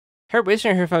Hey, everybody,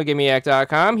 here from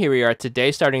VidGamiac.com. Here we are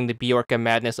today, starting the Björka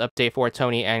Madness update for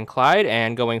Tony and Clyde,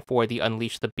 and going for the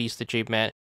Unleash the Beast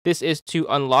achievement. This is to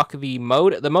unlock the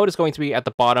mode. The mode is going to be at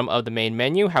the bottom of the main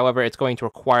menu. However, it's going to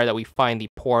require that we find the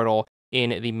portal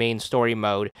in the main story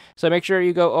mode. So make sure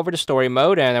you go over to story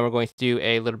mode, and then we're going to do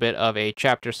a little bit of a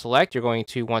chapter select. You're going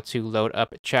to want to load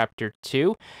up chapter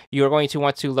 2. You are going to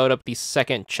want to load up the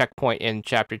second checkpoint in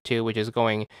chapter 2, which is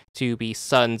going to be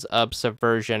Sons of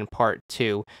Subversion Part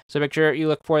 2. So make sure you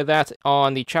look for that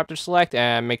on the chapter select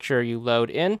and make sure you load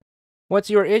in. Once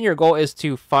you're in, your goal is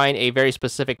to find a very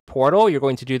specific portal. You're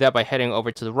going to do that by heading over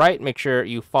to the right. Make sure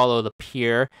you follow the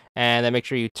pier, and then make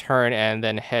sure you turn and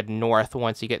then head north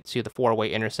once you get to the four-way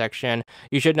intersection.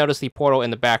 You should notice the portal in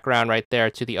the background right there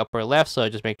to the upper left, so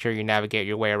just make sure you navigate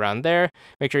your way around there.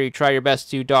 Make sure you try your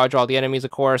best to dodge all the enemies,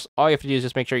 of course. All you have to do is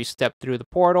just make sure you step through the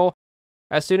portal.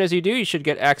 As soon as you do, you should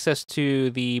get access to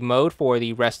the mode for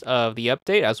the rest of the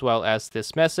update, as well as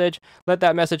this message. Let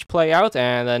that message play out,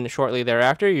 and then shortly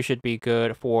thereafter, you should be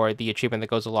good for the achievement that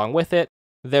goes along with it.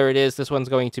 There it is. This one's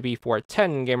going to be for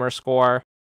 10 gamer score,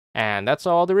 and that's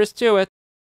all there is to it.